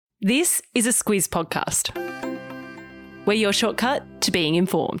This is a Squiz podcast. We're your shortcut to being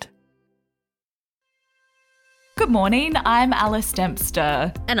informed. Good morning, I'm Alice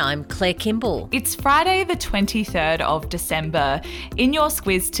Dempster. And I'm Claire Kimball. It's Friday the 23rd of December. In your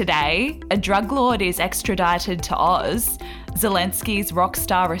Squiz today, a drug lord is extradited to Oz, Zelensky's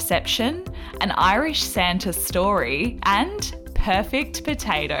rockstar reception, an Irish Santa story, and perfect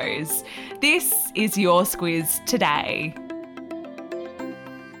potatoes. This is your Squiz today.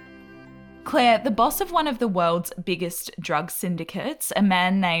 Claire, the boss of one of the world's biggest drug syndicates, a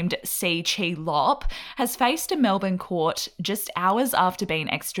man named C. Chi Lop, has faced a Melbourne court just hours after being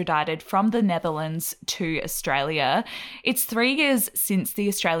extradited from the Netherlands to Australia. It's 3 years since the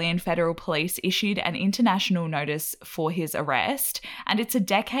Australian Federal Police issued an international notice for his arrest, and it's a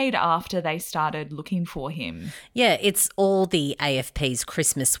decade after they started looking for him. Yeah, it's all the AFP's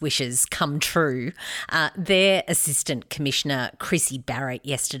Christmas wishes come true. Their Assistant Commissioner, Chrissy Barrett,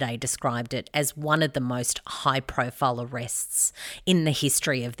 yesterday described it as one of the most high-profile arrests in the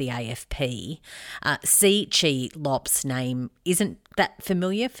history of the AFP. C. Chi Lop's name isn't that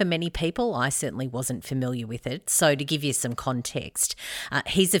familiar for many people. I certainly wasn't familiar with it. So to give you some context,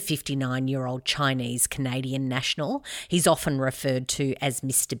 he's a 59-year-old Chinese-Canadian national. He's often referred to as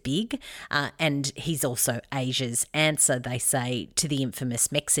Mr. Big, and he's also Asia's answer, they say, to the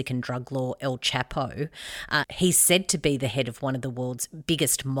infamous Mexican drug lord El Chapo. He's said to be the head of one of the world's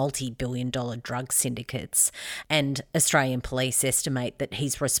biggest multi-billion-dollar drug syndicates, and Australian police estimate that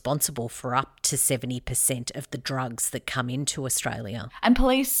he's responsible for up to 70% of the drugs that come into Australia. And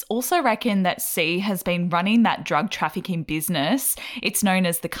police also reckon that C has been running that drug trafficking business. It's known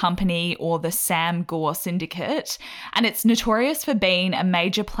as the Company or the Sam Gore Syndicate, and it's notorious for being a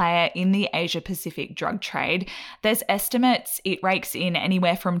major player in the Asia-Pacific drug trade. There's estimates it rakes in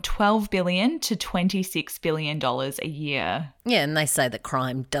anywhere from $12 billion to $26 billion a year. Yeah, and they say that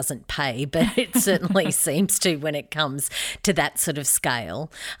crime doesn't pay, but it certainly seems to when it comes to that sort of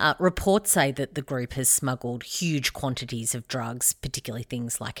scale. Reports say that the group has smuggled huge quantities of drugs, particularly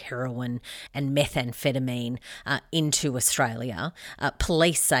things like heroin and methamphetamine, into Australia.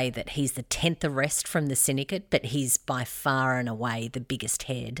 Police say that he's the 10th arrest from the syndicate, but he's by far and away the biggest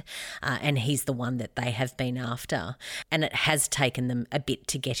head, and he's the one that they have been after. And it has taken them a bit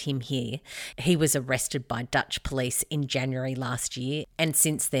to get him here. He was arrested by Dutch police in January last year, and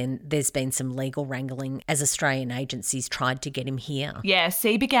since then there's been some legal wrangling as Australian agencies tried to get him here. Yeah,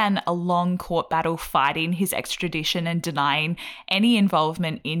 C began a long court battle fighting his extradition and denying any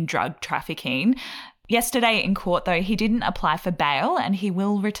involvement in drug trafficking. Yesterday in court, though, he didn't apply for bail and he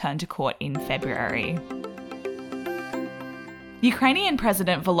will return to court in February. Ukrainian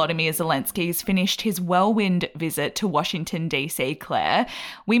President Volodymyr Zelensky has finished his whirlwind visit to Washington, D.C., Claire.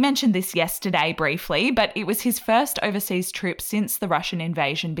 We mentioned this yesterday briefly, but it was his first overseas trip since the Russian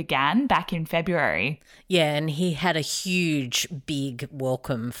invasion began back in February. Yeah, and he had a huge, big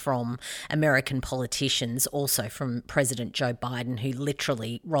welcome from American politicians, also from President Joe Biden, who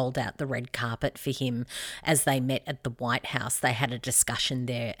literally rolled out the red carpet for him as they met at the White House. They had a discussion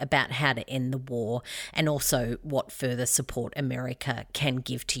there about how to end the war and also what further support America can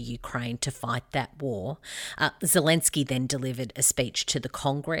give to Ukraine to fight that war. Zelensky then delivered a speech to the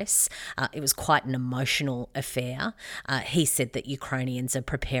Congress. It was quite an emotional affair. He said that Ukrainians are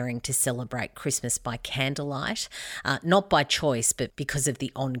preparing to celebrate Christmas by candlelight, not by choice, but because of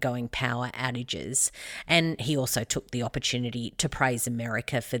the ongoing power outages. And he also took the opportunity to praise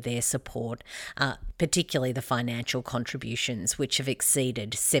America for their support, particularly the financial contributions, which have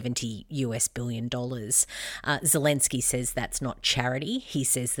exceeded $70 billion. Zelensky says that's not charity. He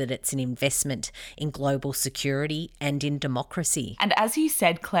says that it's an investment in global security and in democracy. And as you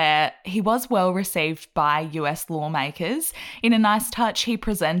said, Claire, he was well received by US lawmakers. In a nice touch, he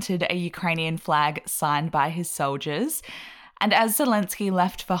presented a Ukrainian flag signed by his soldiers. And as Zelensky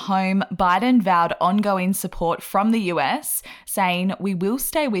left for home, Biden vowed ongoing support from the US, saying, "We will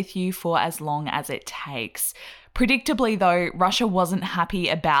stay with you for as long as it takes." Predictably, though, Russia wasn't happy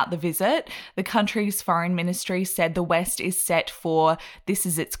about the visit. The country's foreign ministry said the West is set for, this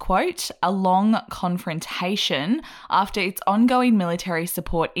is its quote, a long confrontation after its ongoing military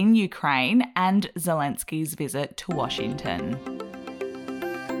support in Ukraine and Zelensky's visit to Washington.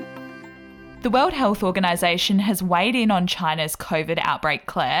 The World Health Organization has weighed in on China's COVID outbreak,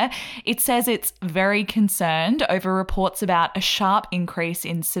 Claire. It says it's very concerned over reports about a sharp increase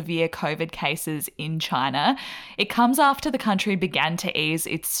in severe COVID cases in China. It comes after the country began to ease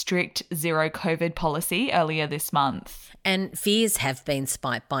its strict zero COVID policy earlier this month. And fears have been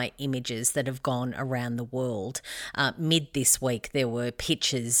spiked by images that have gone around the world. Mid this week, there were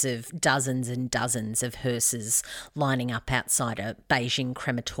pictures of dozens and dozens of hearses lining up outside a Beijing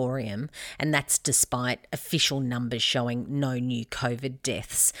crematorium, and that's despite official numbers showing no new COVID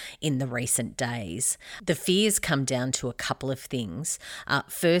deaths in the recent days. The fears come down to a couple of things.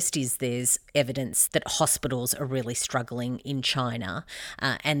 First is there's evidence that hospitals are really struggling in China,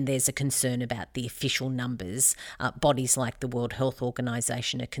 and there's a concern about the official numbers. Bodies like the World Health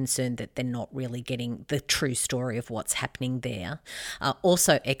Organization are concerned that they're not really getting the true story of what's happening there.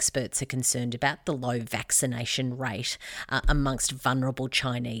 Also, experts are concerned about the low vaccination rate amongst vulnerable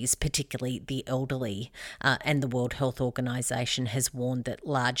Chinese, particularly the elderly, and the World Health Organization has warned that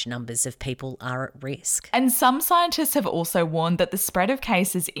large numbers of people are at risk. And some scientists have also warned that the spread of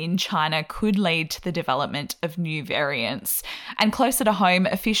cases in China could lead to the development of new variants. And closer to home,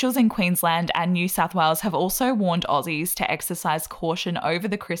 officials in Queensland and New South Wales have also warned Aussies to exercise caution over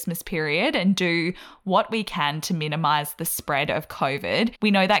the Christmas period and do what we can to minimise the spread of COVID.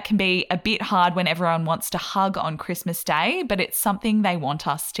 We know that can be a bit hard when everyone wants to hug on Christmas Day, but it's something they want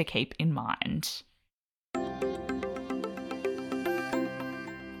us to keep in mind.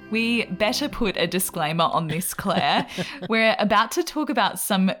 We better put a disclaimer on this, Claire. We're about to talk about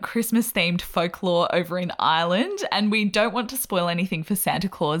some Christmas-themed folklore over in Ireland, and we don't want to spoil anything for Santa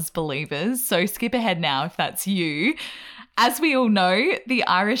Claus believers, so skip ahead now if that's you. As we all know, the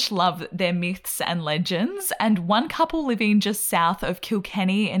Irish love their myths and legends, and one couple living just south of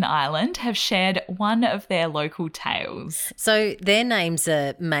Kilkenny in Ireland have shared one of their local tales. So their names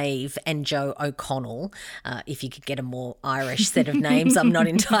are Maeve and Joe O'Connell. If you could get a more Irish set of names, I'm not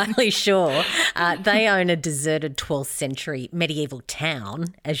entirely sure. They own a deserted 12th century medieval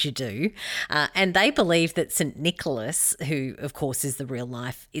town, as you do, and they believe that St Nicholas, who of course is the real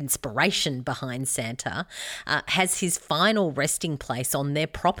life inspiration behind Santa, has his final resting place on their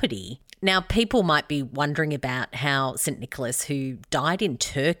property. Now, people might be wondering about how St Nicholas, who died in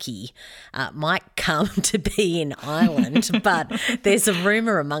Turkey, might come to be in Ireland, but there's a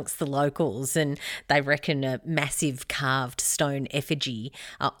rumour amongst the locals and they reckon a massive carved stone effigy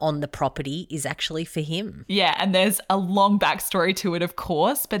on the property is actually for him. Yeah, and there's a long backstory to it, of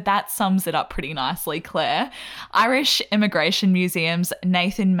course, but that sums it up pretty nicely, Claire. Irish Immigration Museum's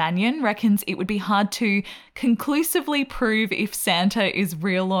Nathan Mannion reckons it would be hard to conclusively prove if Santa is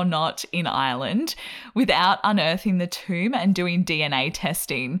real or not in Ireland without unearthing the tomb and doing DNA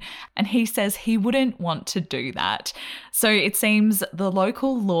testing. And he says he wouldn't want to do that. So it seems the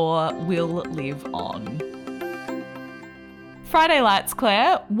local law will live on. Friday Lights,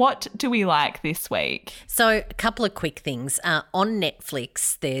 Claire, what do we like this week? So a couple of quick things. On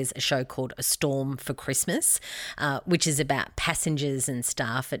Netflix, there's a show called A Storm for Christmas, which is about passengers and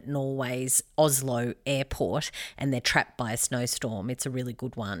staff at Norway's Oslo airport, and they're trapped by a snowstorm. It's a really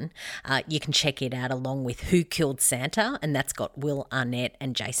good one. You can check it out along with Who Killed Santa, and that's got Will Arnett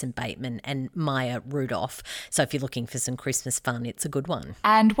and Jason Bateman and Maya Rudolph. So if you're looking for some Christmas fun, it's a good one.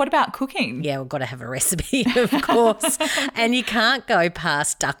 And what about cooking? Yeah, we've got to have a recipe, of course. And you can't go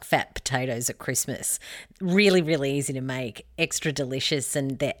past duck fat potatoes at Christmas. Really, really easy to make, extra delicious,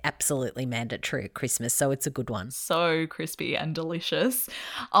 and they're absolutely mandatory at Christmas, so it's a good one. So crispy and delicious.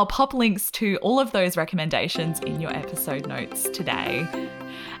 I'll pop links to all of those recommendations in your episode notes today.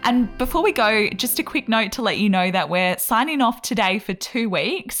 And before we go, just a quick note to let you know that we're signing off today for 2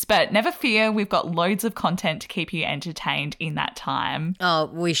 weeks, but never fear, we've got loads of content to keep you entertained in that time. Oh,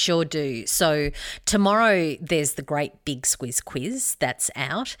 we sure do. So tomorrow there's the Great Big Squiz quiz that's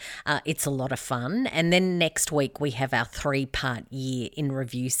out. It's a lot of fun. And then next week we have our 3-part year in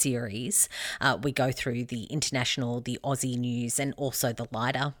review series. We go through the international, the Aussie news, and also the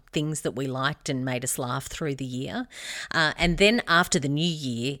lighter things that we liked and made us laugh through the year. And then after the new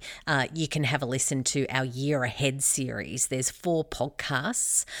year, you can have a listen to our Year Ahead series. There's 4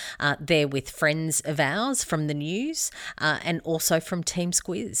 podcasts. They're with friends of ours from the news and also from Team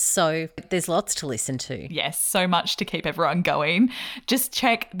Squiz. So there's lots to listen to. Yes, so much to keep everyone going. Just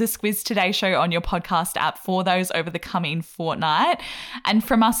check the Squiz Today show on your podcast app for those over the coming fortnight. And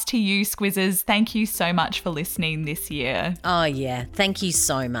from us to you, Squizzers, thank you so much for listening this year. Oh, yeah. Thank you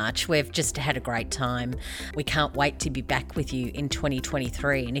so much. much. We've just had a great time. We can't wait to be back with you in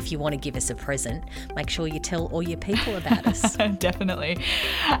 2023. And if you want to give us a present, make sure you tell all your people about us. Definitely.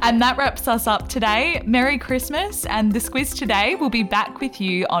 And that wraps us up today. Merry Christmas. And the Squiz Today will be back with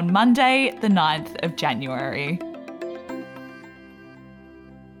you on Monday, the 9th of January.